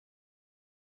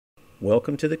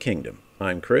Welcome to the kingdom.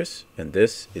 I'm Chris, and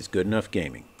this is Good Enough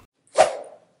Gaming.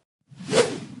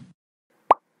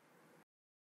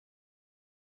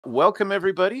 Welcome,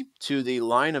 everybody, to the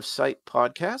Line of Sight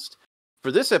podcast.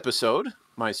 For this episode,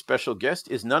 my special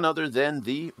guest is none other than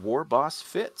the Warboss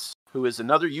Fitz, who is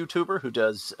another YouTuber who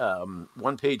does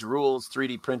one-page rules,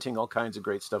 3D printing, all kinds of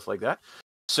great stuff like that.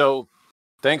 So,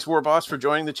 thanks, Warboss, for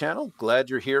joining the channel. Glad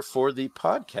you're here for the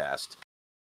podcast.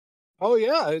 Oh,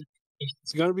 yeah.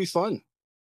 It's going to be fun.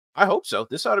 I hope so.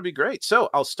 This ought to be great. So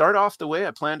I'll start off the way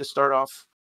I plan to start off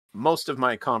most of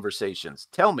my conversations.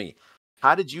 Tell me,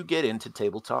 how did you get into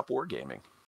tabletop wargaming?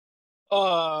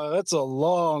 That's a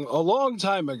long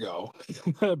time ago.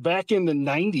 Back in the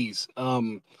 90s.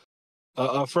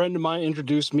 A friend of mine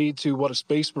introduced me to what a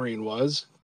Space Marine was,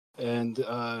 and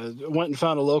went and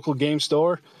found a local game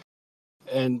store,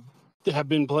 and have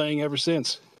been playing ever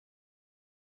since.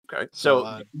 Okay,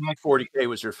 so 40K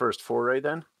was your first foray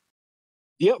then?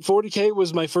 Yep, 40K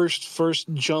was my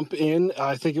first jump in.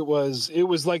 I think it was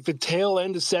like the tail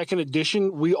end of second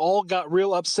edition. We all got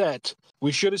real upset.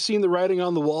 We should have seen the writing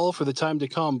on the wall for the time to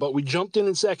come, but we jumped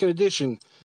in second edition,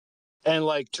 and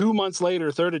like 2 months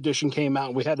later, third edition came out,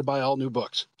 and we had to buy all new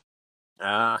books.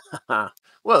 Well,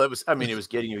 it was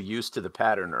getting you used to the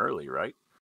pattern early, right?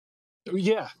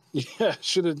 Yeah,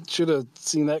 should have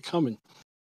seen that coming.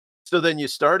 So then you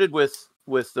started with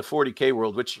the 40K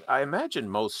world, which I imagine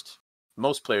most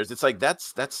players, it's like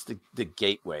that's the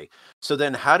gateway. So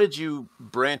then how did you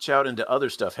branch out into other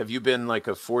stuff? Have you been like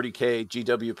a 40K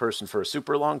GW person for a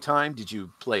super long time? Did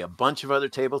you play a bunch of other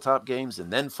tabletop games and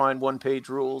then find one-page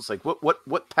rules? Like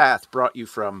what path brought you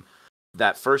from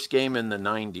that first game in the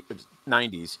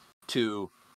 90s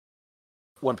to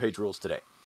one-page rules today?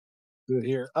 Good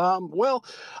here. Well,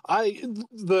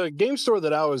 the game store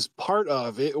that I was part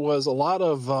of, it was a lot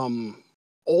of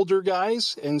older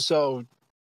guys, and so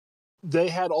they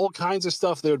had all kinds of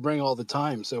stuff they would bring all the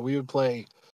time. So we would play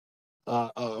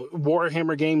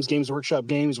Warhammer games, Games Workshop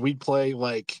games. We'd play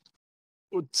like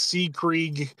Sea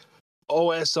Krieg,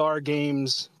 OSR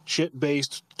games,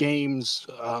 ship-based games,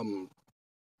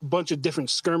 bunch of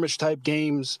different skirmish type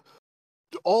games,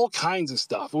 all kinds of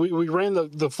stuff. We ran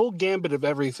the full gambit of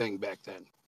everything back then.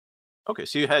 Okay,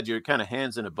 so you had your kind of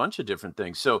hands in a bunch of different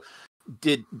things. So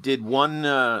did one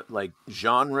like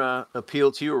genre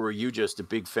appeal to you, or were you just a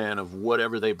big fan of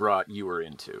whatever they brought you were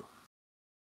into?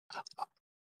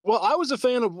 Well, I was a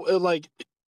fan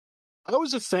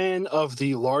of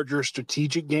the larger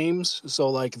strategic games. So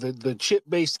like the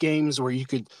chip-based games where you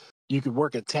could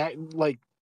work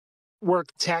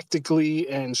tactically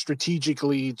and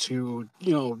strategically to,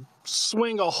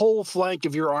 swing a whole flank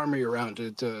of your army around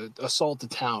to assault the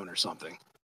town or something.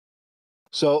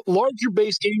 So larger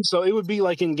base games. So it would be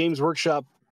like in Games Workshop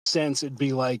sense, it'd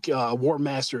be like War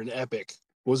Master and Epic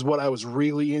was what I was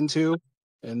really into.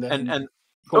 And then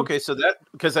okay, so that,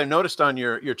 because I noticed on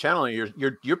your channel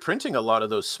you're printing a lot of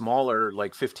those smaller,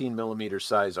 like 15 millimeter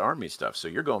size army stuff. So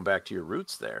you're going back to your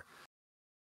roots there.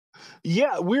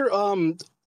 Yeah, we're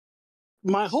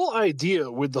my whole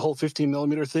idea with the whole 15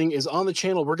 millimeter thing is on the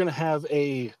channel we're going to have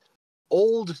a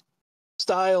old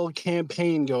style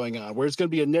campaign going on where it's going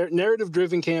to be a narrative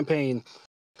driven campaign,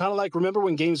 kind of like, remember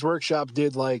when Games Workshop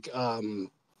did like the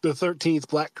 13th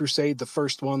Black Crusade, the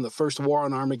first War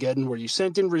on Armageddon, where you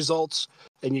sent in results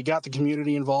and you got the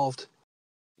community involved?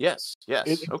 Yes.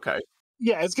 Okay.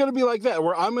 Yeah, it's going to be like that,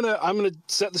 where I'm gonna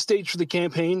set the stage for the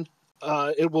campaign.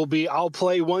 It will be, I'll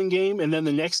play one game, and then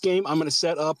the next game I'm going to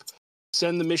set up,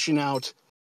 send the mission out,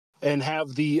 and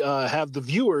have the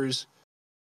viewers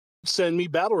send me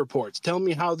battle reports, tell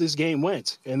me how this game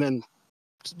went, and then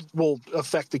we'll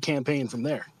affect the campaign from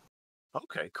there.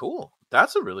 Okay, cool.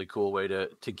 That's a really cool way to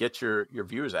get your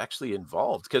viewers actually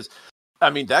involved, because I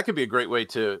mean that could be a great way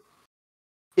to.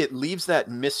 It leaves that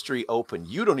mystery open.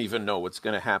 You don't even know what's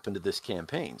going to happen to this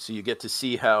campaign, so you get to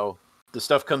see how the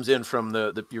stuff comes in from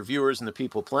your viewers and the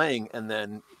people playing, and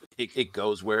then it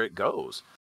goes where it goes.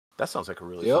 That sounds like a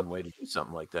really fun way to do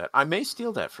something like that. I may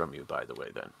steal that from you, by the way,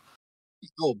 then.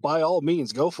 Oh, by all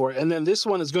means, go for it. And then this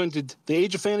one is the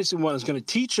Age of Fantasy one is going to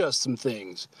teach us some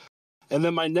things. And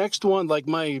then my next one, like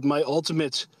my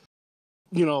ultimate,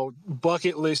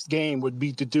 bucket list game would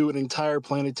be to do an entire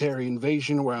planetary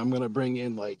invasion where I'm going to bring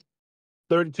in like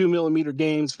 32 millimeter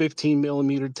games, 15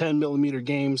 millimeter, 10 millimeter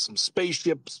games, some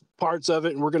spaceships, parts of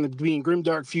it. And we're going to be in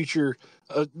grimdark future,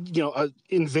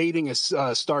 invading a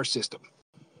star system.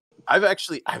 I've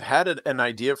had an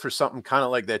idea for something kind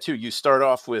of like that too. You start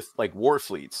off with like war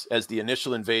fleets as the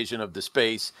initial invasion of the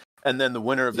space, And then the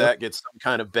winner of Yep. that gets some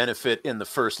kind of benefit in the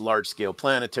first large-scale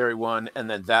planetary one, and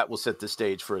then that will set the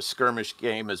stage for a skirmish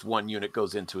game as one unit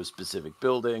goes into a specific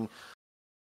building.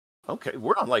 Okay,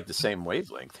 we're on like the same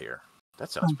wavelength here. That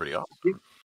sounds pretty awesome.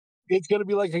 It's going to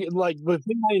be like the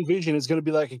thing I envision is going to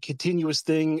be like a continuous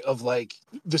thing of like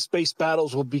the space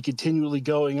battles will be continually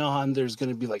going on. There's going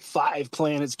to be like 5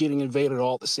 planets getting invaded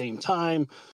all at the same time,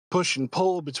 push and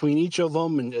pull between each of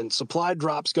them, and supply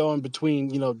drops going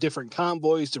between, you know, different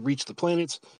convoys to reach the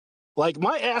planets. Like,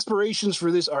 my aspirations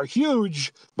for this are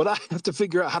huge, but I have to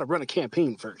figure out how to run a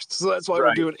campaign first. So that's why we're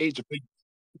Right. doing Age of Empires.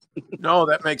 No,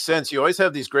 that makes sense. You always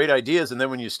have these great ideas, and then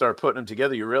when you start putting them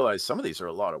together, you realize some of these are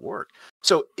a lot of work.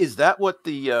 So, is that what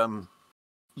the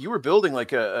you were building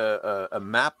like a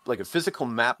map, like a physical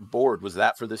map board? Was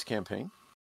that for this campaign?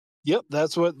 Yep,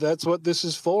 that's what this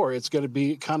is for. It's going to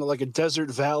be kind of like a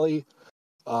desert valley,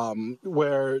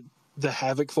 where the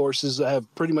Havoc forces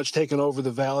have pretty much taken over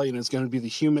the valley, and it's going to be the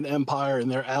human empire and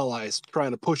their allies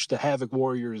trying to push the Havoc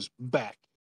warriors back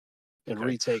and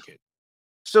retake it.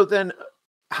 So then,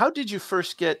 how did you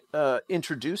first get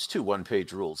introduced to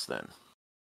one-page rules then?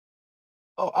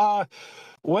 Oh,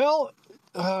 well,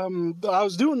 I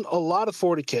was doing a lot of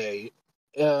 40K,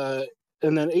 and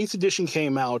then 8th edition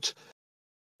came out,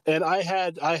 and I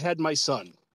had my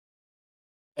son.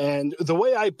 And the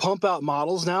way I pump out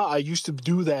models now, I used to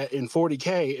do that in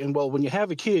 40K. And well, when you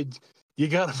have a kid, you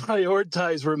got to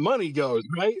prioritize where money goes,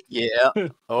 right? Yeah.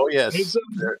 Oh yes. So,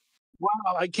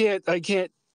 wow, I can't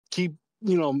keep,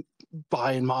 you know,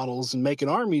 buying models and making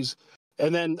armies.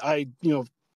 And then I, you know,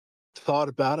 thought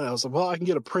about it. I was like, well, I can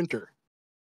get a printer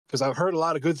because I've heard a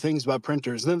lot of good things about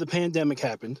printers. And then the pandemic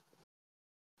happened.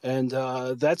 And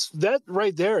that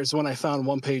right there is when I found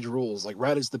one-page rules, like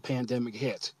right as the pandemic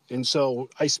hit. And so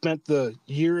I spent the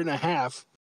year and a half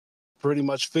pretty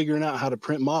much figuring out how to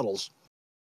print models.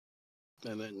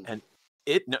 And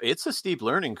it's a steep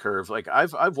learning curve. Like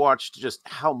I've watched just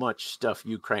how much stuff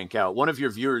you crank out. One of your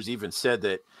viewers even said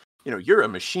that, you know, you're a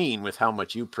machine with how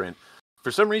much you print. For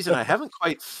some reason, I haven't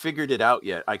quite figured it out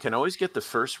yet. I can always get the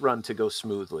first run to go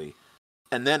smoothly,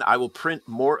 and then I will print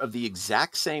more of the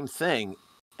exact same thing,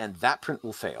 and that print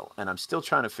will fail. And I'm still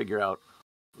trying to figure out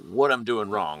what I'm doing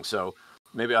wrong. So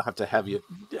maybe I'll have to have you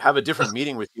have a different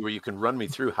meeting with you where you can run me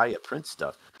through how you print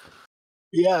stuff.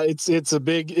 yeah, it's a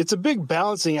big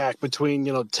balancing act between,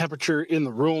 you know, temperature in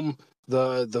the room,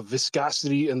 the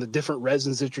viscosity and the different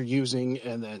resins that you're using,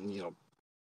 and then, you know,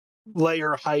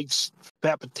 layer heights,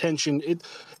 vapor tension.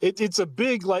 It's a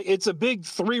big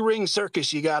 3-ring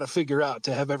circus you got to figure out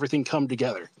to have everything come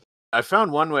together. I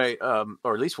found one way,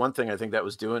 or at least one thing I think that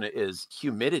was doing it is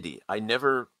humidity. I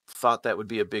never thought that would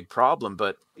be a big problem,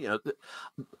 but you know,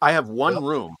 I have one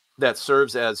room that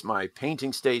serves as my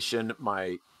painting station,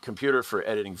 my computer for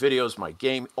editing videos, my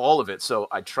game, all of it. So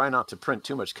I try not to print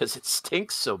too much because it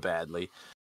stinks so badly.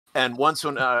 And once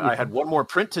when I had one more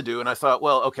print to do, and I thought,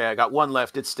 well, okay, I got one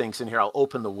left. It stinks in here. I'll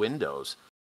open the windows.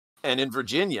 And in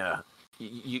Virginia,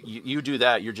 you do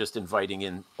that, you're just inviting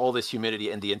in all this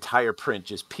humidity, and the entire print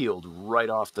just peeled right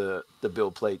off the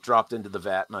build plate, dropped into the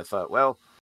vat, and I thought, well,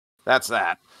 that's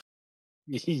that.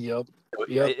 Yep.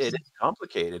 It is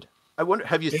complicated. I wonder,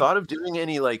 have you thought of doing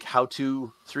any like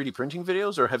how-to 3D printing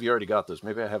videos, or have you already got those?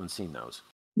 Maybe I haven't seen those.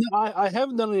 No, I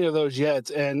haven't done any of those yet,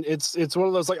 and it's one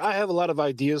of those, like, I have a lot of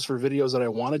ideas for videos that I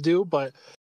want to do, but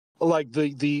like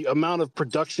the amount of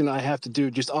production I have to do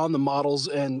just on the models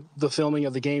and the filming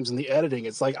of the games and the editing,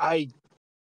 it's like I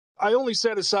only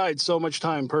set aside so much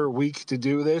time per week to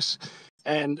do this,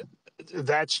 and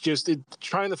that's just it,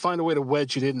 trying to find a way to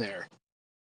wedge it in there.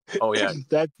 Oh yeah,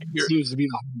 that seems to be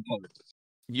the hard part.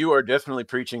 You are definitely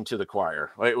preaching to the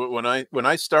choir. Like when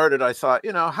I started, I thought,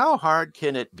 you know, how hard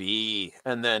can it be?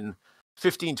 And then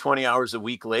 15, 20 hours a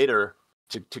week later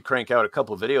to crank out a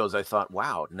couple of videos, I thought,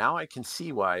 wow, now I can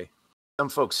see why some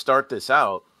folks start this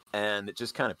out and it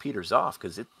just kind of peters off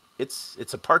because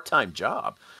it's a part-time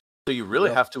job. So you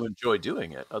really have to enjoy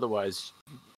doing it. Otherwise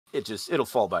it'll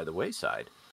fall by the wayside.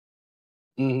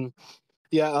 Mm-hmm.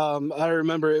 Yeah. I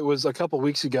remember it was a couple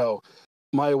weeks ago.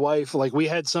 My wife, like, we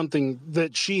had something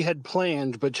that she had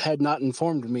planned but had not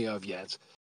informed me of yet.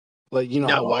 Like, you know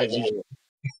how wives usually...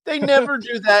 They never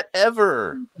do that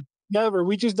ever. Never.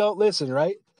 We just don't listen,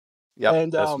 right? Yeah.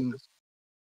 And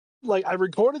like, I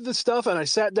recorded this stuff and I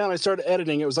sat down, I started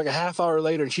editing. It was like a half hour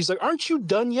later, and she's like, "Aren't you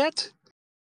done yet?"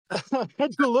 I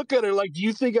had to look at her like, "Do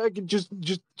you think I could just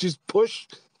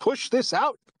push this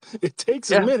out? It takes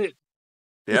a minute."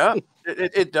 Yeah,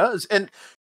 it does. And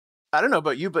I don't know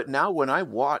about you, but now when I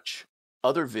watch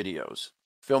other videos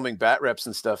filming bat reps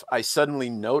and stuff, I suddenly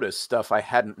notice stuff I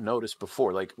hadn't noticed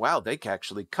before. Like, wow, they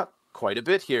actually cut quite a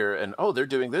bit here, and oh, they're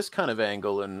doing this kind of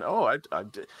angle, and oh,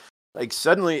 like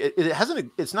suddenly it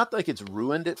hasn't. It's not like it's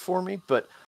ruined it for me, but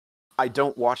I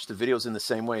don't watch the videos in the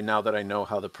same way now that I know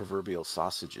how the proverbial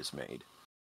sausage is made.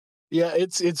 Yeah,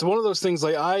 it's one of those things.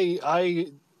 Like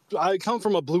I come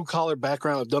from a blue collar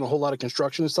background. I've done a whole lot of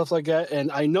construction and stuff like that,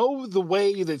 and I know the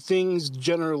way that things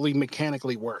generally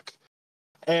mechanically work.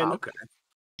 And Okay.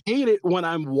 I hate it when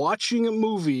I'm watching a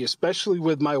movie, especially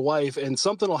with my wife, and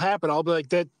something will happen. I'll be like,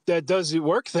 "That doesn't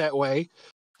work that way,"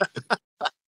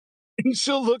 and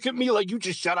she'll look at me like, "You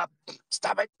just shut up,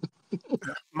 stop it."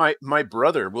 My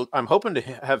brother will. I'm hoping to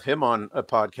have him on a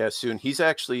podcast soon. He's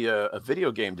actually a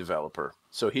video game developer,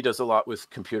 so he does a lot with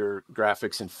computer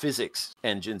graphics and physics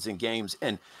engines and games,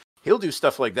 and he'll do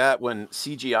stuff like that when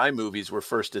CGI movies were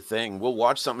first a thing. We'll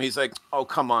watch something. He's like, "Oh,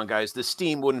 come on, guys, the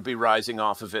steam wouldn't be rising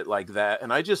off of it like that."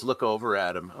 And I just look over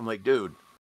at him. I'm like, "Dude,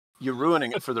 you're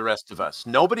ruining it for the rest of us.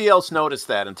 Nobody else noticed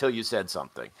that until you said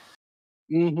something."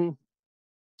 Mm-hmm.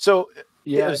 So,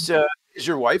 Yeah. is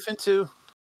your wife into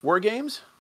war games?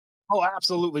 Oh,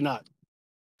 absolutely not.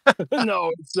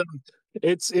 No,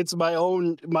 it's my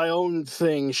own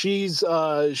thing. She's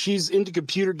into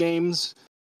computer games,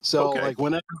 so Okay. like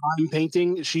whenever I'm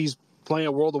painting, she's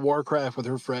playing World of Warcraft with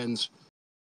her friends.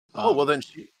 Oh, well then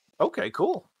okay,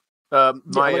 cool. Yeah,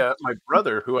 like My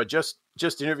brother, who I just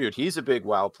interviewed, he's a big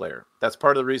WoW player. That's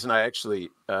part of the reason I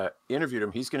actually interviewed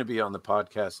him. He's going to be on the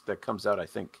podcast that comes out, I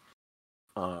think,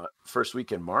 first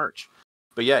week in March.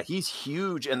 But yeah, he's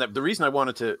huge, and the reason I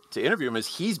wanted to interview him is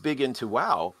he's big into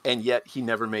WoW, and yet he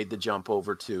never made the jump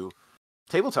over to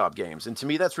tabletop games. And to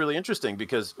me, that's really interesting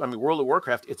because I mean, World of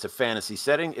Warcraft, it's a fantasy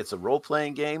setting, it's a role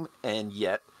playing game, and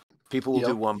yet people will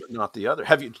do one but not the other.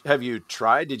 Have you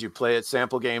tried? Did you play at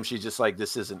sample games? She's just like,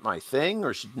 this isn't my thing,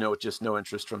 or she just no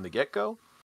interest from the get go?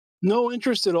 no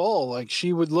interest at all. Like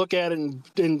she would look at it,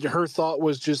 and her thought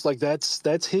was just like,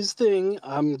 that's his thing.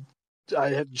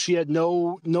 She had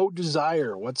no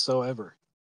desire whatsoever.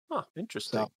 Huh,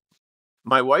 interesting. So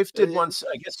My wife did once.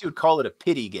 I guess you would call it a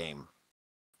pity game.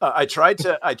 I tried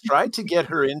to get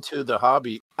her into the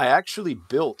hobby. I actually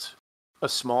built a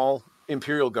small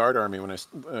Imperial Guard army when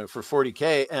for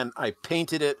 40K, and I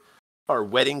painted it our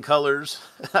wedding colors.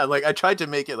 I tried to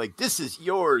make it like, this is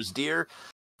yours, dear.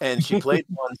 And she played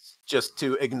once just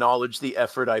to acknowledge the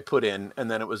effort I put in, and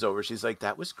then it was over. She's like,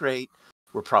 that was great.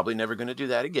 We're probably never going to do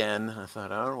that again. I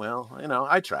thought, oh well,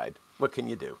 I tried. What can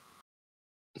you do?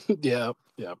 yeah.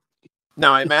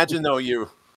 Now I imagine though you're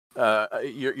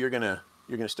gonna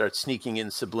start sneaking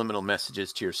in subliminal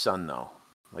messages to your son though,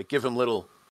 like give him little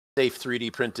safe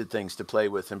 3D printed things to play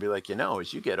with and be like,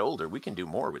 as you get older, we can do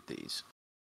more with these.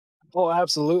 Oh,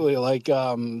 absolutely. Like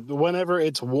whenever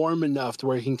it's warm enough to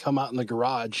where he can come out in the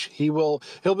garage, he'll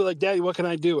be like, "Daddy, what can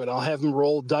I do?" And I'll have him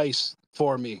roll dice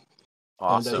for me.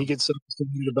 Awesome. And he gets so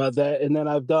excited about that. And then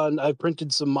I've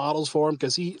printed some models for him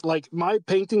because he, like, my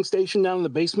painting station down in the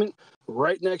basement,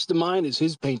 right next to mine is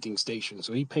his painting station.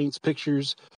 So he paints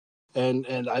pictures, and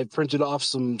I printed off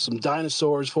some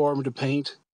dinosaurs for him to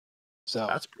paint. So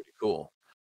that's pretty cool.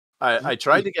 I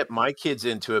tried to get my kids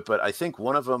into it, but I think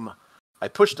one of them I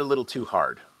pushed a little too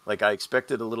hard. Like I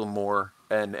expected a little more,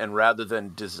 and rather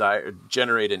than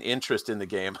generate an interest in the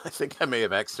game, I think I may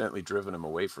have accidentally driven him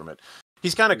away from it.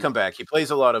 He's kind of come back. He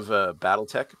plays a lot of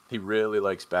BattleTech. He really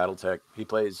likes BattleTech. He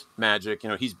plays Magic.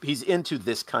 He's into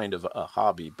this kind of a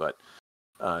hobby, but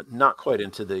not quite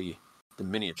into the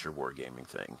miniature wargaming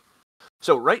thing.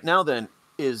 So right now, then,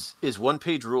 is One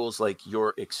Page Rules like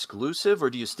your exclusive, or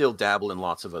do you still dabble in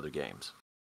lots of other games?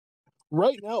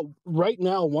 Right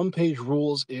now, One Page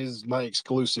Rules is my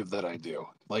exclusive that I do.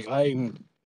 Like I'm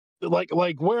like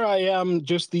where I am,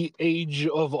 just the age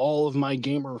of all of my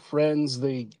gamer friends,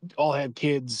 they all have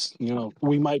kids.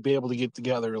 We might be able to get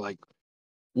together like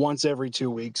once every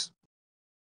 2 weeks,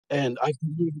 and I've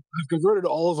converted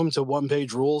all of them to One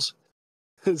Page Rules.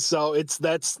 So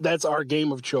that's our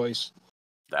game of choice.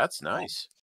 That's nice.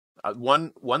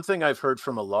 One thing I've heard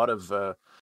from a lot of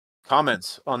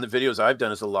comments on the videos I've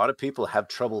done is a lot of people have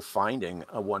trouble finding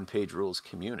a One Page Rules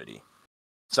community.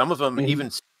 Some of them even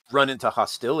run into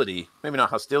hostility, maybe not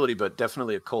hostility, but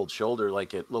definitely a cold shoulder,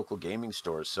 like at local gaming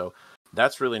stores. So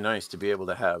that's really nice to be able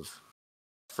to have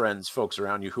folks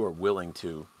around you who are willing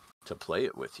to play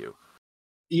it with you.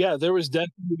 Yeah, there was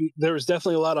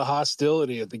definitely a lot of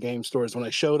hostility at the game stores. When I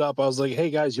showed up, I was like, "Hey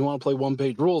guys, you want to play One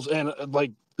Page Rules?" And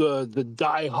like the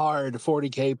die-hard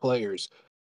 40K players,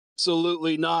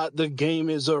 absolutely not. The game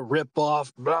is a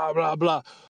rip-off, blah blah blah.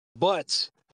 But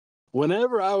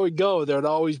whenever I would go, there'd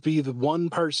always be the one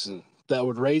person that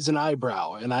would raise an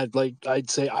eyebrow, and I'd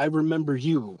say, "I remember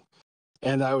you."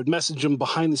 and I would message them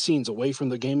behind the scenes away from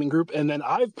the gaming group. And then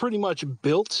I've pretty much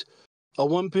built a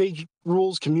one-page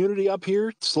rules community up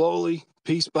here slowly,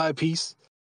 piece by piece.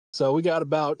 So we got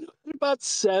about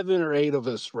 7 or 8 of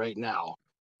us right now,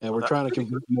 and we're trying to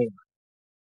convert more.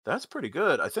 That's pretty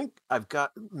good. I think I've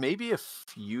got maybe a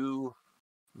few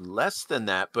less than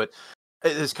that, but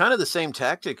it's kind of the same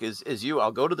tactic as you.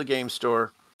 I'll go to the game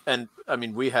store, and I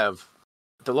mean, we have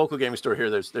the local gaming store here.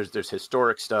 There's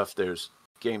historic stuff. There's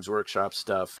Games Workshop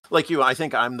stuff. Like you, I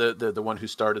think I'm the one who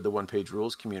started the one-page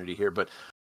rules community here, but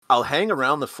I'll hang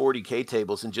around the 40K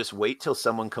tables and just wait till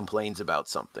someone complains about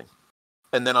something.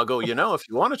 And then I'll go, if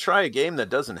you want to try a game that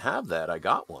doesn't have that, I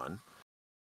got one.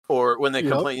 Or when they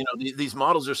complain, these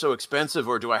models are so expensive,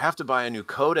 or do I have to buy a new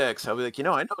codex? I'll be like, I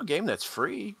know a game that's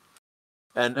free.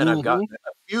 And I've got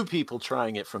a few people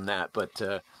trying it from that. But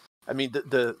I mean,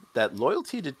 that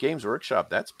loyalty to Games Workshop,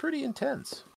 that's pretty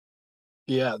intense.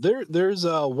 Yeah, there's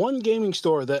one gaming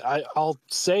store that I'll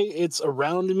say it's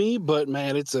around me, but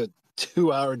man, it's a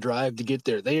 2-hour drive to get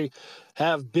there. They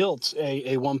have built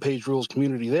a one-page rules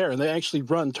community there, and they actually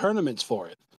run tournaments for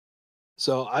it.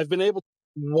 So I've been able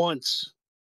once,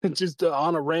 just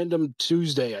on a random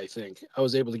Tuesday, I think I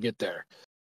was able to get there.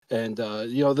 And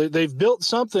they've built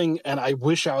something, and I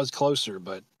wish I was closer,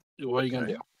 but what are you gonna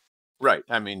do? Right.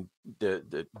 I mean,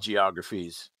 the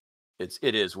geographies,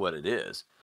 it is what it is.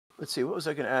 Let's see, what was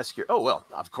I going to ask you? Oh, well,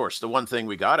 of course, the one thing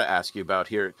we got to ask you about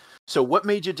here. So what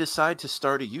made you decide to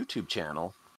start a YouTube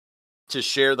channel to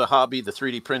share the hobby, the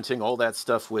 3D printing, all that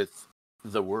stuff with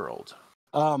the world?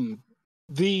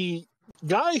 The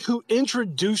guy who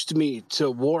introduced me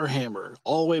to Warhammer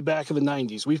all the way back in the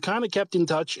 90s, we've kind of kept in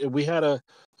touch, and we had a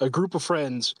group of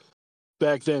friends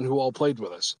back then who all played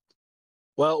with us.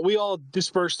 Well, we all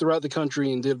dispersed throughout the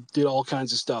country and did all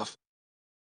kinds of stuff.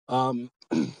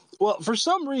 Well, for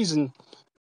some reason,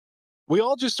 we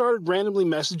all just started randomly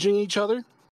messaging each other,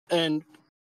 and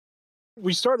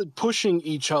we started pushing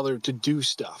each other to do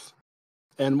stuff.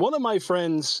 And one of my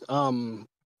friends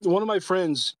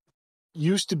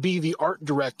used to be the art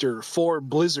director for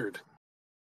Blizzard.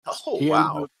 Oh,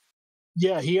 wow.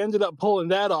 He ended up pulling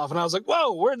that off, and I was like,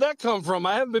 "Whoa, where'd that come from?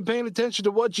 I haven't been paying attention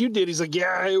to what you did." He's like,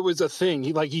 "Yeah, it was a thing."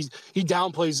 He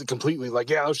downplays it completely. Like,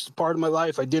 "Yeah, it was just part of my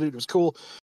life. I did it. It was cool."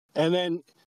 And then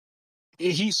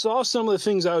he saw some of the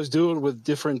things I was doing with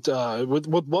different with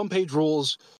one-page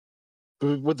rules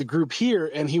with the group here,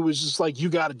 and he was just like, "You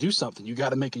got to do something. You got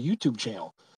to make a YouTube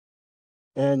channel."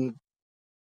 And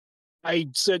I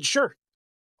said, "Sure,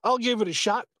 I'll give it a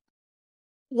shot.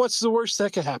 What's the worst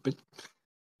that could happen?"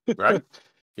 Right.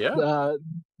 Yeah.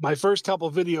 My first couple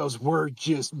of videos were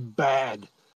just bad,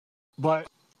 but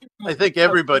I think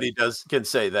everybody can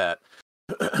say that.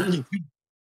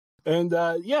 And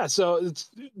so it's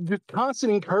the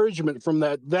constant encouragement from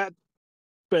that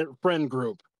friend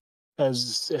group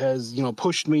has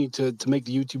pushed me to make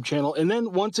the YouTube channel. And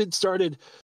then once it started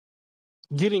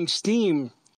getting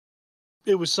steam,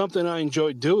 it was something I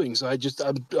enjoyed doing. So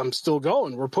I'm still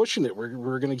going. We're pushing it.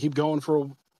 We're going to keep going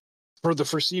for the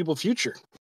foreseeable future.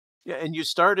 Yeah, and you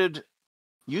started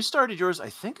yours, I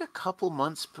think, a couple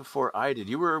months before I did.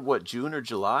 You were what, June or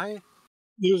July?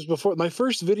 It was before my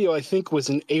first video, I think, was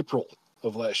in April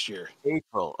of last year.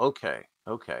 April. Okay.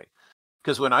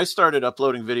 Because when I started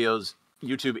uploading videos,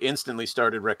 YouTube instantly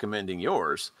started recommending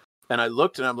yours. And I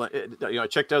looked and I'm like, I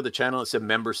checked out the channel. It said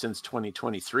member since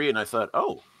 2023. And I thought,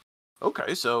 oh,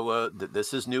 okay. So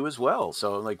this is new as well.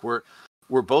 So like we're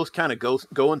both kind of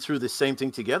going through the same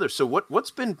thing together. So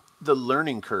what's been the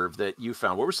learning curve that you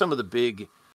found? What were some of the big,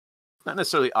 not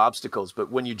necessarily obstacles,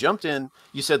 but when you jumped in,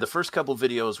 you said the first couple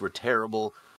videos were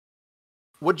terrible.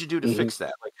 What did you do to fix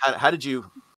that? Like, how did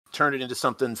you turn it into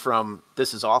something from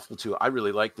this is awful to I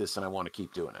really like this and I want to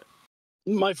keep doing it?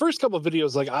 My first couple of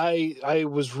videos, like I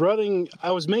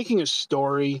was making a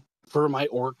story for my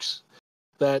orcs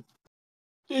that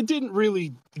it didn't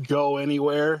really go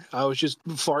anywhere. I was just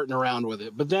farting around with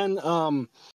it. But then,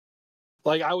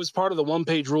 like I was part of the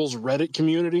one-page rules Reddit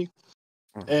community,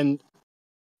 and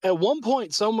at one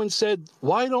point, someone said,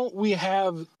 "Why don't we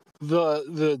have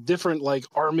the different like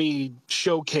army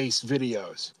showcase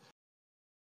videos?"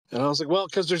 And I was like, "Well,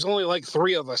 because there's only like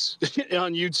 3 of us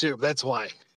on YouTube. That's why."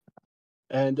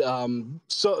 And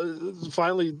so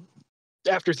finally,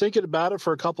 after thinking about it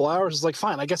for a couple hours, it's like,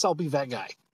 "Fine, I guess I'll be that guy."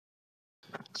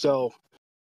 So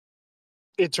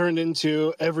it turned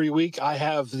into every week I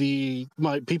have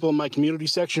my people in my community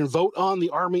section vote on the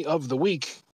army of the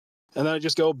week. And then I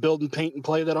just go build and paint and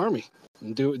play that army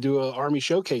and do a army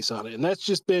showcase on it. And that's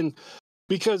just been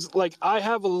because like I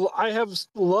have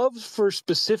love for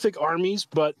specific armies,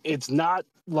 but it's not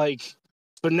like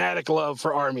fanatic love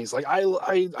for armies. Like I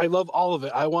love all of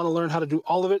it. I want to learn how to do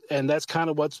all of it, and that's kind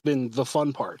of what's been the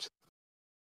fun part.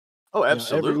 Oh, Every week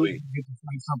absolutely. you get to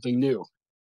find something new.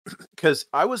 Because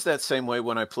I was that same way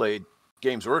when I played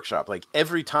Games Workshop. Like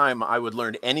every time I would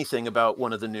learn anything about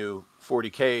one of the new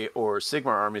 40K or Sigmar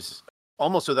armies,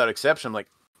 almost without exception, I'm like,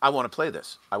 I want to play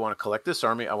this. I want to collect this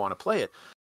army. I want to play it.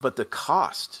 But the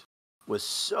cost was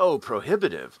so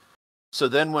prohibitive. So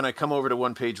then when I come over to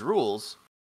One Page Rules,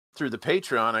 through the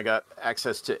Patreon, I got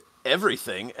access to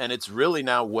everything. And it's really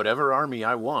now whatever army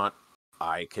I want,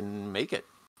 I can make it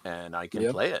and I can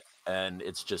Yep. play it. And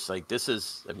it's just like, this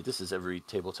is every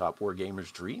tabletop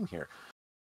wargamer's dream here.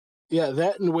 Yeah,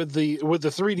 that, and with the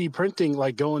 3D printing,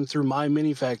 like going through my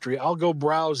mini factory, I'll go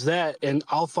browse that and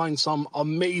I'll find some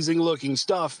amazing looking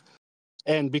stuff.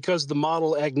 And because the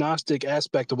model agnostic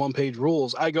aspect of One Page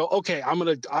Rules, I go, okay,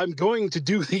 I'm going to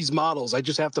do these models. I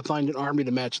just have to find an army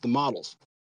to match the models.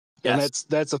 And Yes.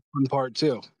 that's a fun part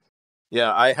too.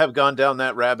 Yeah, I have gone down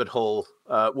that rabbit hole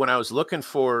when I was looking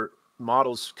for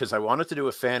models because I wanted to do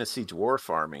a fantasy dwarf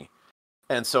army.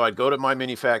 And so I'd go to my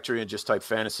mini factory and just type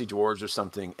fantasy dwarves or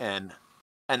something. And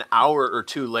an hour or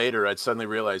two later, I'd suddenly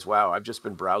realize, wow, I've just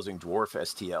been browsing dwarf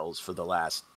STLs for the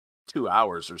last 2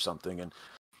 hours or something and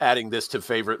adding this to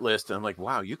favorite list. And I'm like,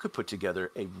 wow, you could put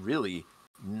together a really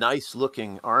nice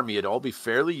looking army. It'd all be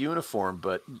fairly uniform,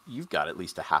 but you've got at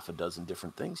least a half a dozen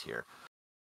different things here.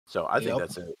 So I think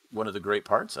that's one of the great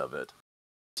parts of it.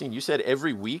 You said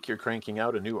every week you're cranking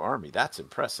out a new army. That's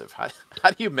impressive. How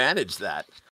do you manage that?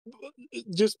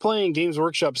 Just playing Games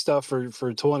Workshop stuff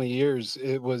for 20 years,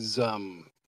 it was I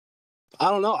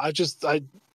don't know. I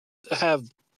have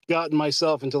gotten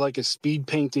myself into like a speed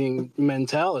painting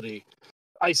mentality.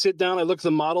 I sit down, I look at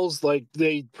the models, like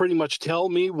they pretty much tell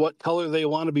me what color they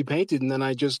want to be painted, and then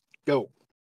I just go.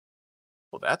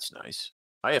 Well, that's nice.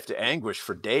 I have to anguish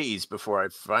for days before I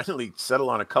finally settle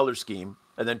on a color scheme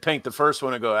and then paint the first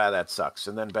one and go, that sucks.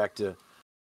 And then back to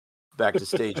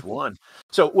stage one.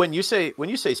 So when you say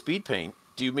speed paint,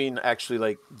 do you mean actually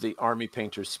like the army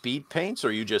painter speed paints,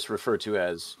 or you just refer to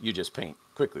as you just paint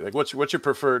quickly? Like what's your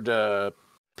preferred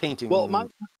painting? Well, my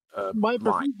preferred,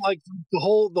 line? like the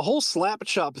whole slap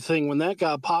chop thing, when that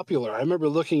got popular, I remember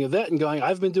looking at that and going,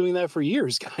 I've been doing that for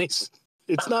years, guys.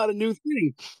 It's not a new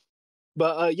thing.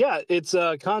 But yeah, it's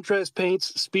contrast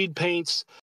paints, speed paints,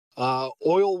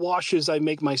 oil washes I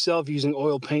make myself using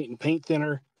oil paint and paint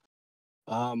thinner.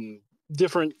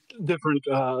 Different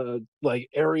like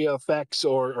area effects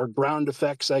or ground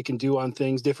effects I can do on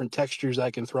things, different textures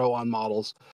I can throw on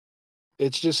models.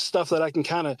 It's just stuff that I can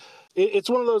kind of. It's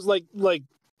one of those like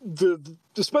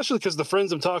especially because the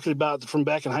friends I'm talking about from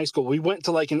back in high school, we went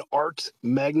to like an art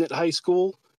magnet high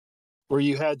school where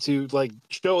you had to like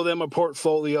show them a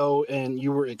portfolio and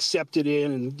you were accepted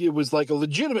in, and it was like a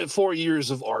legitimate 4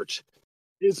 years of art.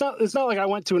 It's not like I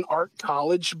went to an art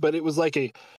college, but it was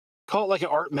like call it like an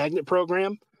art magnet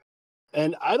program.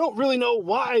 And I don't really know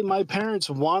why my parents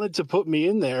wanted to put me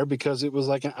in there, because it was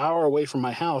like an hour away from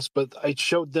my house, but I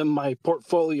showed them my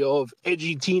portfolio of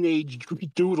edgy teenage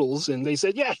doodles and they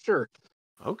said, yeah, sure.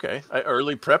 Okay.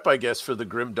 Early prep, I guess, for the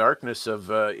grim darkness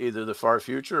of either the far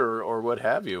future or what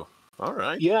have you. All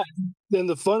right. Yeah. And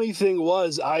the funny thing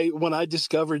was, when I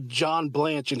discovered John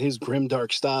Blanche and his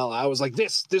grimdark style, I was like,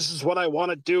 this is what I want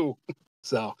to do.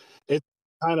 So it's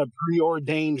kind of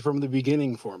preordained from the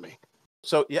beginning for me.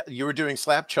 So yeah, you were doing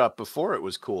slap chop before it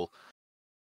was cool.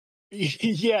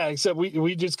 Yeah, except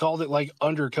we just called it like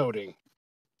undercoating.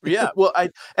 Yeah, well,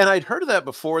 I'd heard of that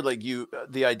before. Like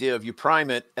the idea of you prime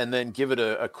it and then give it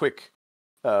a quick,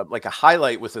 like a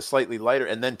highlight with a slightly lighter,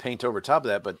 and then paint over top of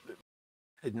that. But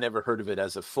I'd never heard of it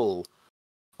as a full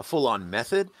on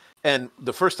method. And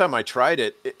the first time I tried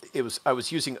it, I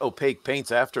was using opaque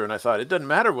paints after, and I thought it doesn't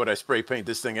matter what I spray paint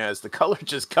this thing as, the color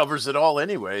just covers it all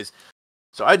anyways.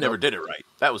 So I never did it right.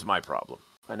 That was my problem.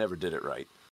 I never did it right.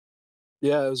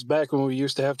 Yeah, it was back when we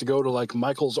used to have to go to like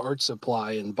Michael's Art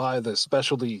Supply and buy the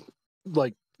specialty,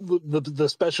 like the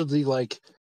specialty like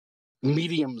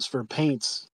mediums for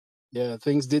paints. Yeah,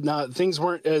 things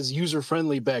weren't as user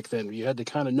friendly back then. You had to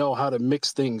kind of know how to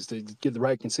mix things to get the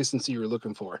right consistency you were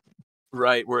looking for.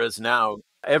 Right. Whereas now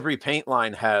every paint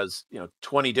line has,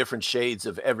 20 different shades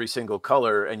of every single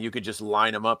color, and you could just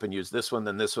line them up and use this one,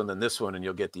 then this one, then this one, and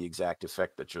you'll get the exact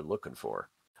effect that you're looking for.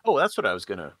 Oh, that's what I was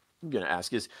gonna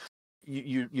ask is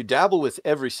you dabble with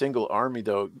every single army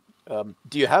though.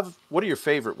 What are your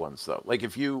favorite ones though? Like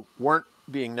if you weren't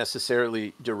being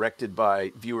necessarily directed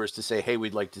by viewers to say, hey,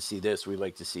 we'd like to see this, we'd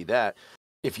like to see that.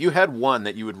 If you had one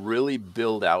that you would really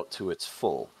build out to its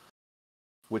full,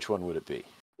 which one would it be?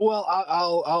 Well,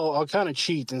 I'll kind of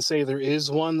cheat and say there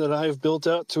is one that I've built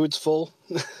out to its full.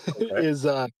 Okay. Is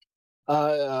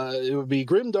it would be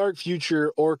Grimdark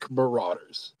Future Orc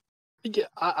Marauders. Yeah,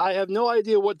 I have no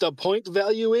idea what the point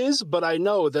value is, but I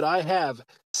know that I have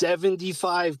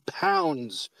 75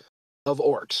 pounds of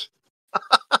orcs.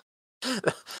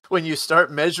 When you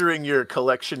start measuring your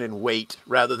collection in weight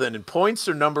rather than in points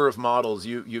or number of models,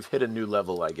 you've hit a new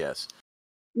level, I guess.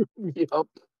 Yep.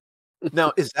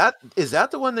 Now, is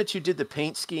that the one that you did the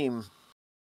paint scheme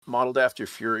modeled after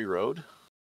Fury Road?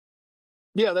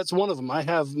 Yeah, that's one of them. I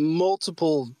have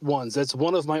multiple ones. That's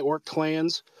one of my orc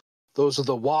clans. Those are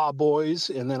the Wa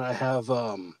boys, and then I have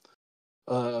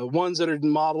ones that are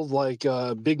modeled like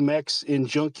big mechs in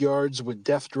junkyards with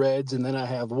def dreads, and then I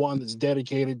have one that's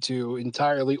dedicated to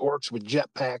entirely orcs with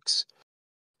jetpacks,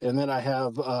 and then I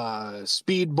have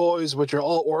speed boys, which are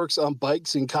all orcs on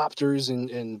bikes and copters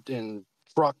and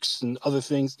trucks and other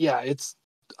things. Yeah,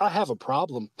 I have a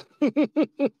problem.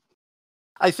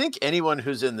 I think anyone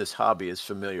who's in this hobby is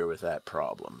familiar with that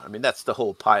problem. I mean, that's the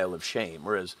whole pile of shame.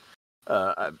 Whereas,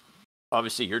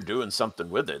 obviously, you're doing something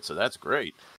with it, so that's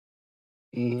great.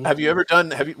 Mm-hmm. Have you ever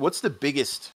done? What's the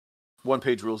biggest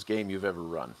one-page rules game you've ever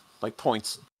run? Like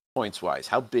points wise,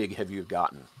 how big have you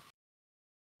gotten?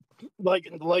 Like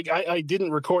I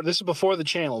didn't record this is before the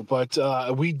channel, but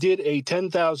we did a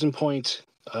 10,000 point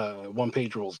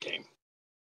one-page rules game.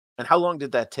 And how long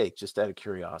did that take? Just out of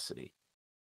curiosity.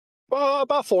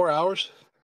 About 4 hours.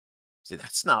 See,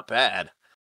 that's not bad.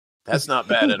 That's not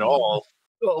bad at all.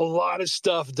 A lot of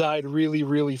stuff died really,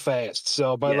 really fast.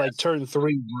 So by like turn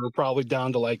 3, we were probably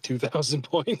down to like 2,000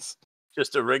 points.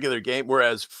 Just a regular game.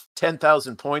 Whereas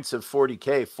 10,000 points of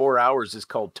 40K, 4 hours is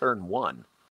called turn 1.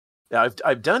 Now,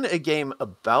 I've done a game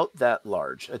about that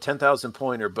large, a 10,000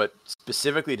 pointer, but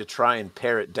specifically to try and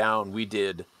pare it down, we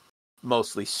did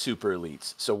mostly super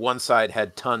elites. So one side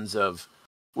had tons of,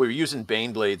 we were using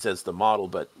Baneblades as the model,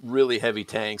 but really heavy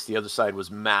tanks. The other side was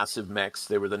massive mechs.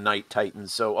 They were the Night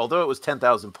Titans. So although it was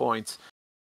 10,000 points,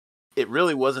 it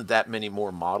really wasn't that many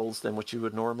more models than what you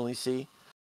would normally see.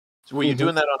 So were you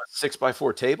doing that on a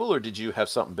 6x4 table, or did you have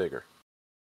something bigger?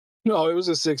 No, it was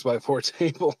a 6x4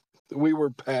 table. We were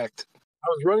packed. I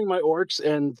was running my orcs,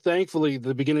 and thankfully, at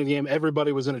the beginning of the game,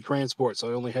 everybody was in a transport, so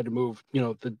I only had to move,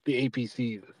 the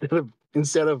APC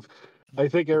instead of. I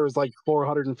think there was like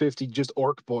 450 just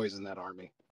orc boys in that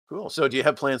army. Cool. So do you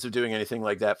have plans of doing anything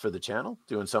like that for the channel?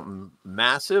 Doing something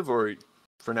massive, or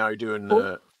for now you're doing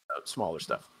smaller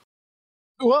stuff?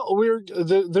 Well,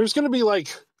 there's going to be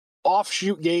like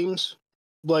offshoot games.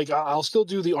 Like I'll still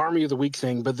do the Army of the Week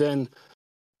thing, but then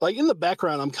like in the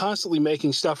background, I'm constantly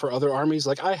making stuff for other armies.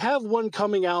 Like I have one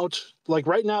coming out, like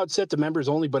right now it's set to members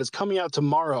only, but it's coming out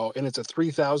tomorrow, and it's a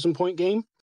 3,000 point game.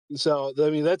 So I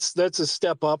mean that's a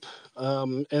step up,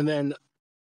 and then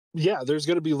there's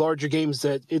going to be larger games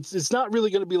that it's not really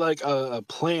going to be like a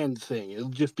planned thing. It'll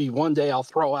just be one day I'll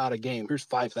throw out a game. Here's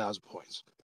 5,000 points.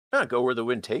 Go where the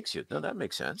wind takes you. No, that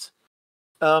makes sense.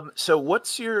 So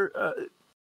what's your?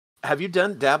 Have you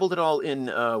dabbled at all in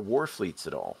war fleets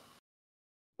at all?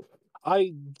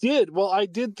 I did. Well, I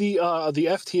did the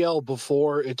FTL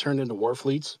before it turned into war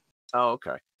fleets. Oh,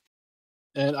 okay.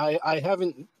 And I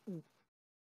haven't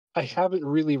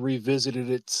really revisited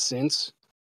it since.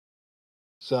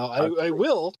 So I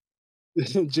will.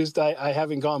 Just I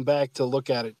haven't gone back to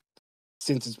look at it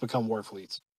since it's become war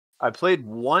fleets. I played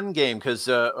one game because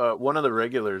one of the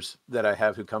regulars that I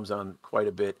have who comes on quite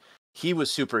a bit, he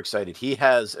was super excited. He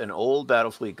has an old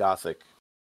Battlefleet Gothic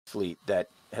fleet that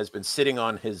has been sitting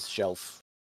on his shelf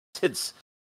since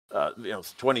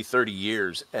 20, 30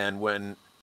 years. And when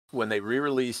they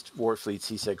re-released War Fleets,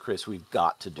 he said, "Chris, we've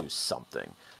got to do something."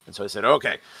 And so I said,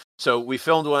 okay. So we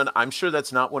filmed one. I'm sure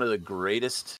that's not one of the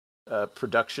greatest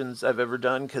productions I've ever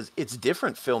done, because it's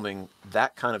different filming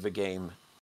that kind of a game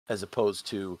as opposed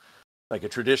to like a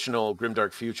traditional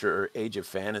Grimdark Future or Age of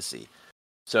Fantasy.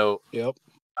 So yep.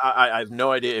 I have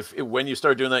no idea if when you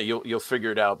start doing that, you'll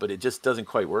figure it out, but it just doesn't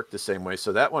quite work the same way.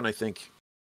 So that one, I think,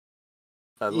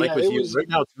 right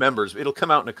now it's members. It'll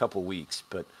come out in a couple weeks,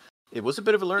 but it was a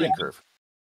bit of a learning curve.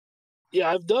 Yeah,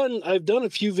 I've done a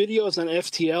few videos on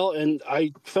FTL, and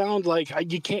I found like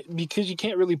you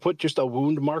can't really put just a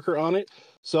wound marker on it.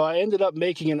 So I ended up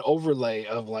making an overlay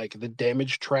of like the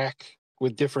damage track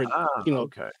with different dots on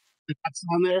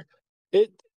there.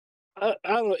 I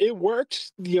don't know. It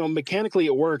worked, mechanically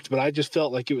it worked, but I just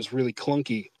felt like it was really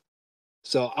clunky.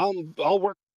 So I'll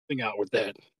work something out with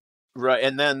that. Right,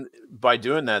 and then by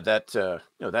doing that that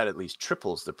at least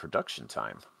triples the production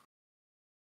time.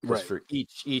 Because for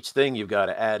each thing you've got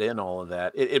to add in all of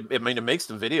that. It makes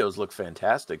the videos look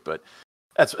fantastic, but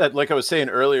that's like I was saying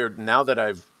earlier. Now that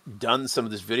I've done some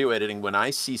of this video editing, when I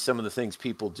see some of the things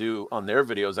people do on their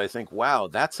videos, I think, wow,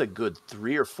 that's a good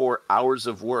 3 or 4 hours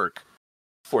of work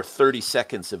for 30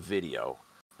 seconds of video.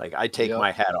 Like, I take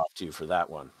my hat off to you for that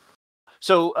one.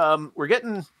 So we're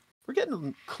getting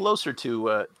closer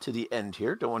to the end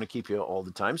here. Don't want to keep you all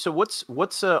the time. So what's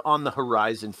on the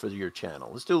horizon for your channel?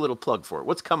 Let's do a little plug for it.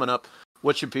 What's coming up?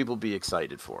 What should people be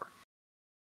excited for?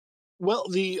 Well,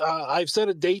 I've set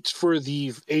a date for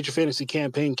the Age of Fantasy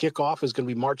campaign kickoff is going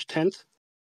to be March 10th.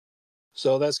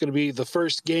 So that's going to be the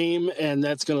first game, and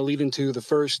that's going to lead into the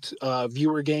first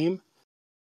viewer game.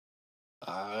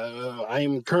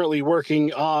 I'm currently working.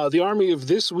 The army of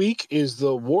this week is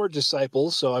the War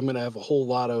Disciples, so I'm going to have a whole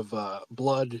lot of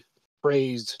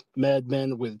blood-crazed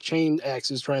madmen with chain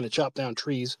axes trying to chop down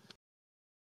trees.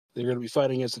 They're going to be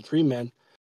fighting against the Tree Men.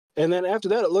 And then after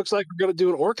that, it looks like we're going to do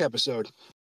an orc episode.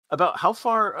 About how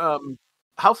far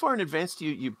in advance do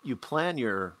you plan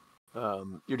your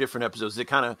different episodes? Does it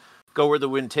kind of go where the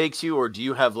wind takes you, or do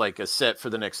you have like a set for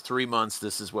the next 3 months?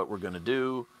 This is what we're going to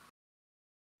do.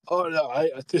 Oh no,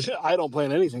 I don't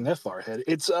plan anything that far ahead.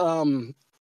 It's I want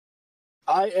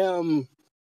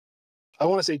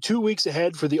to say 2 weeks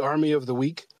ahead for the army of the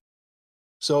week.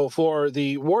 So for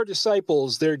the War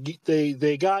Disciples,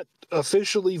 they got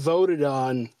officially voted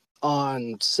on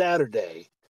Saturday.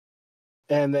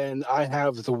 And then I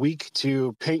have the week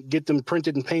to get them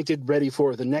printed and painted ready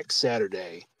for the next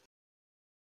Saturday.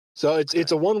 So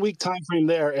it's a 1 week time frame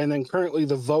there, and then currently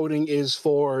the voting is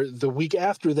for the week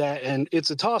after that, and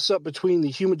it's a toss up between the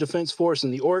Human Defense Force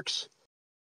and the Orcs.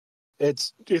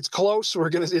 It's close.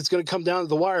 It's gonna come down to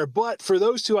the wire. But for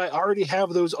those two, I already have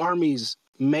those armies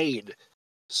made,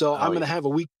 so I'm gonna have a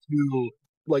week to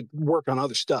like work on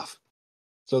other stuff.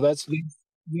 So that's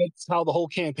how the whole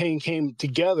campaign came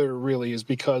together. Really, is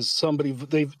because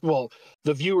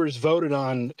the viewers voted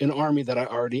on an army that I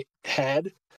already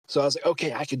had. So I was like,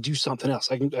 okay, I could do something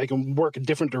else. I can work a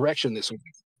different direction this week.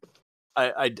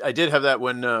 I did have that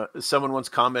when someone once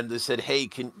commented. They said, "Hey,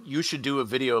 you should do a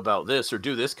video about this or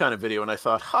do this kind of video." And I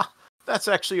thought, that's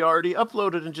actually already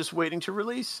uploaded and just waiting to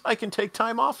release. I can take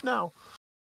time off now.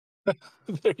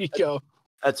 There you go.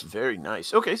 That's very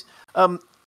nice. Okay,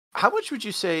 how much would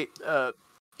you say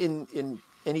in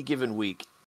any given week?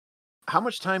 How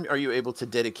much time are you able to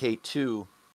dedicate to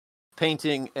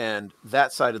painting and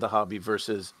that side of the hobby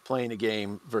versus playing a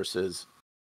game versus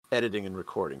editing and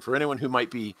recording? For anyone who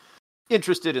might be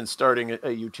interested in starting a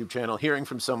YouTube channel, hearing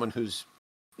from someone who's,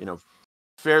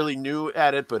 fairly new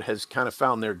at it, but has kind of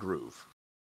found their groove.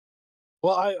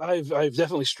 Well, I've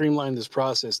definitely streamlined this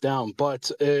process down,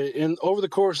 but over the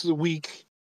course of the week,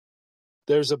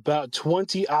 there's about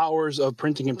 20 hours of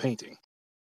printing and painting.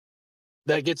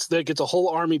 That gets a whole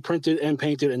army printed and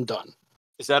painted and done.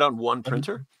 Is that on one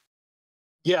printer?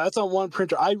 Yeah, that's on one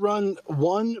printer. I run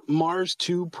one Mars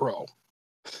 2 Pro.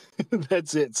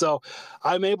 That's it. So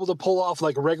I'm able to pull off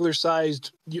like a regular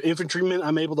sized infantryman.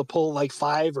 I'm able to pull like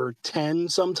 5 or 10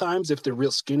 sometimes if they're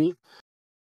real skinny.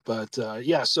 But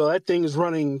so that thing is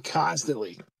running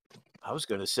constantly. I was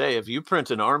going to say, if you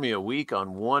print an army a week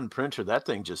on one printer, that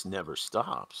thing just never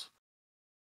stops.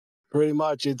 Pretty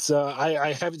much. It's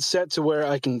I have it set to where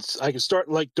I can start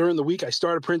like during the week. I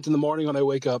start a print in the morning when I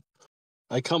wake up.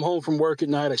 I come home from work at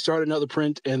night, I start another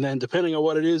print, and then depending on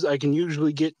what it is, I can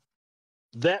usually get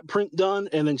that print done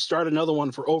and then start another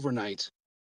one for overnight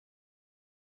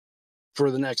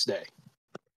for the next day.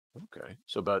 Okay.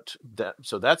 So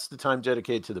that's the time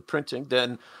dedicated to the printing.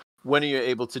 Then when are you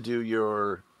able to do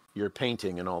your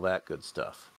painting and all that good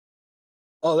stuff?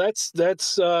 Oh,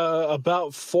 that's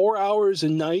about 4 hours a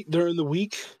night during the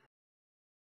week.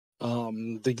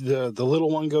 The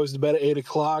little one goes to bed at 8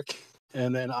 o'clock.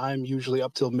 And then I'm usually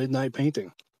up till midnight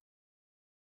painting.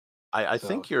 I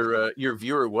think your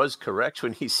viewer was correct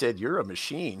when he said you're a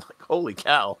machine. Like, holy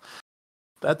cow,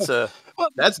 that's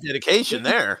that's dedication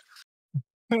there.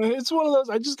 It's one of those.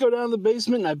 I just go down to the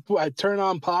basement and I turn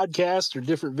on podcasts or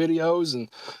different videos and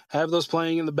have those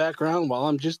playing in the background while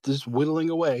I'm just whittling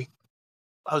away.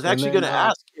 I was actually going to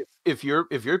ask if you're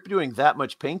doing that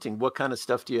much painting, what kind of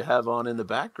stuff do you have on in the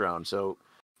background? So.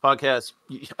 Podcasts,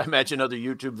 I imagine other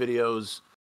YouTube videos,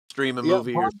 stream a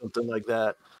movie or something like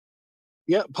that.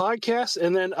 Yeah, podcasts,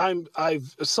 and then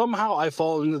I've somehow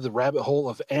fallen into the rabbit hole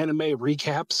of anime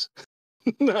recaps.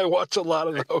 I watch a lot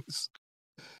of those.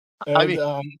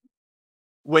 And,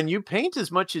 when you paint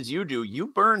as much as you do, you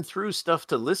burn through stuff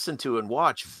to listen to and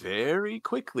watch very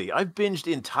quickly. I've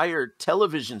binged entire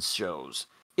television shows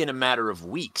in a matter of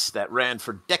weeks that ran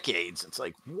for decades. It's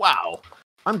like, wow.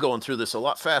 I'm going through this a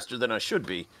lot faster than I should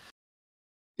be.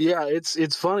 Yeah,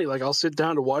 it's funny. Like I'll sit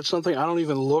down to watch something. I don't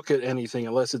even look at anything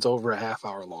unless it's over a half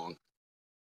hour long.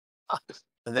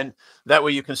 And then that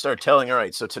way you can start telling, all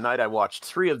right, so tonight I watched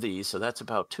 3 of these, so that's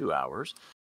about 2 hours.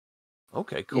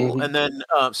 Okay, cool. Mhm. And then,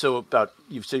 so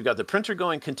you've got the printer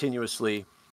going continuously,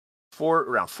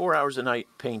 around 4 hours a night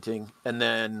painting. And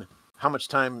then how much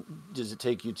time does it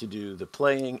take you to do the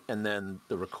playing and then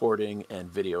the recording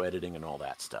and video editing and all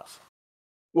that stuff?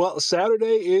 Well,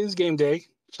 Saturday is game day,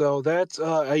 so that's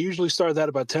I usually start that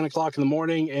about 10 o'clock in the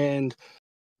morning, and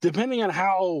depending on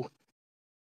how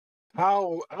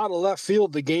out of left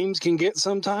field the games can get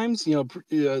sometimes,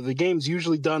 the game's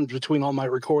usually done between all my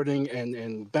recording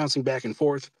and bouncing back and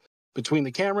forth between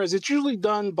the cameras. It's usually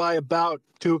done by about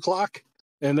 2 o'clock,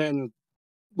 and then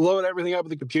load everything up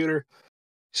with the computer,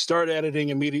 start editing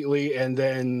immediately, and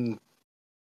then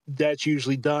that's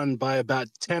usually done by about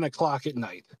 10 o'clock at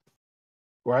night,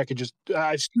 where I could just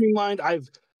I've streamlined.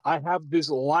 I have this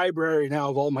library now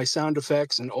of all my sound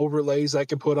effects and overlays I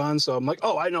can put on. So I'm like,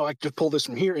 oh, I know I can just pull this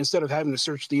from here instead of having to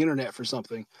search the internet for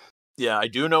something. Yeah, I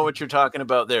do know what you're talking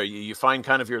about there. You find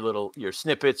kind of your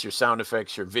snippets, your sound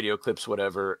effects, your video clips,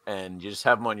 whatever, and you just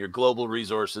have them on your global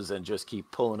resources and just keep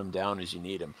pulling them down as you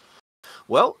need them.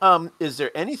 Well, is there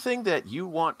anything that you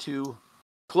want to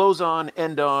close on,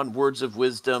 end on, words of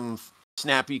wisdom,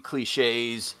 snappy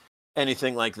cliches,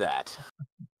 anything like that?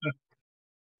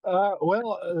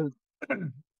 The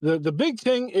big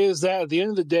thing is that at the end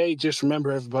of the day, just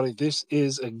remember, everybody, this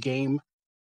is a game.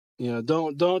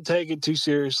 Don't take it too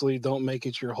seriously. Don't make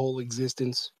it your whole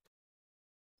existence.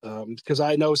 Because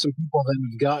I know some people that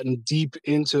have gotten deep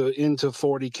into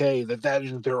 40K that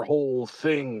is their whole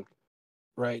thing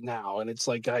right now, and it's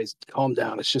like, guys, calm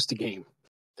down. It's just a game.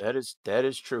 That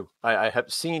is true. I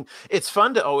have seen. It's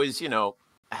fun to always,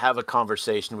 have a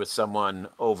conversation with someone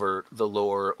over the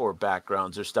lore or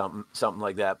backgrounds or something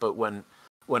like that. But when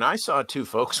I saw 2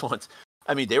 folks once,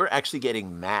 I mean, they were actually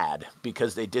getting mad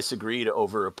because they disagreed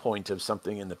over a point of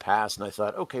something in the past, and I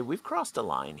thought, okay, we've crossed a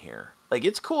line here. Like,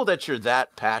 it's cool that you're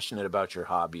that passionate about your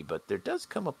hobby, but there does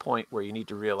come a point where you need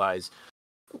to realize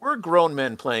we're grown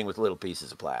men playing with little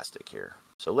pieces of plastic here.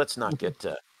 So let's not get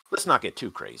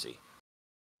too crazy.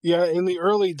 Yeah, in the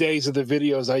early days of the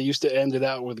videos, I used to end it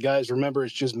out with, guys, remember,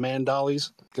 it's just man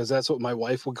dollies, because that's what my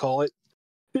wife would call it.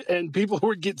 And people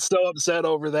would get so upset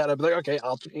over that. I'd be like, okay,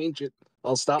 I'll change it.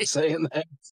 I'll stop saying that.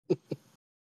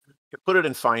 Put it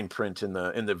in fine print in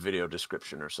the video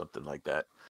description or something like that.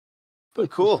 But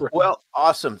cool. Right. Well,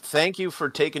 awesome. Thank you for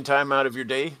taking time out of your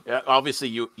day. Obviously,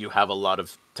 you have a lot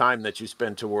of time that you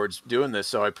spend towards doing this,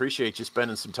 so I appreciate you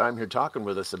spending some time here talking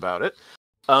with us about it.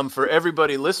 For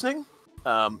everybody listening,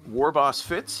 Warboss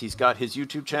Fitz, he's got his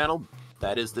YouTube channel.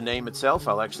 That is the name itself.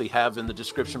 I'll actually have in the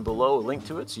description below a link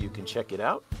to it so you can check it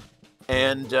out.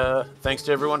 And thanks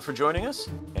to everyone for joining us,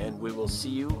 and we will see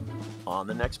you on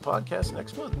the next podcast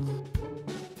next month.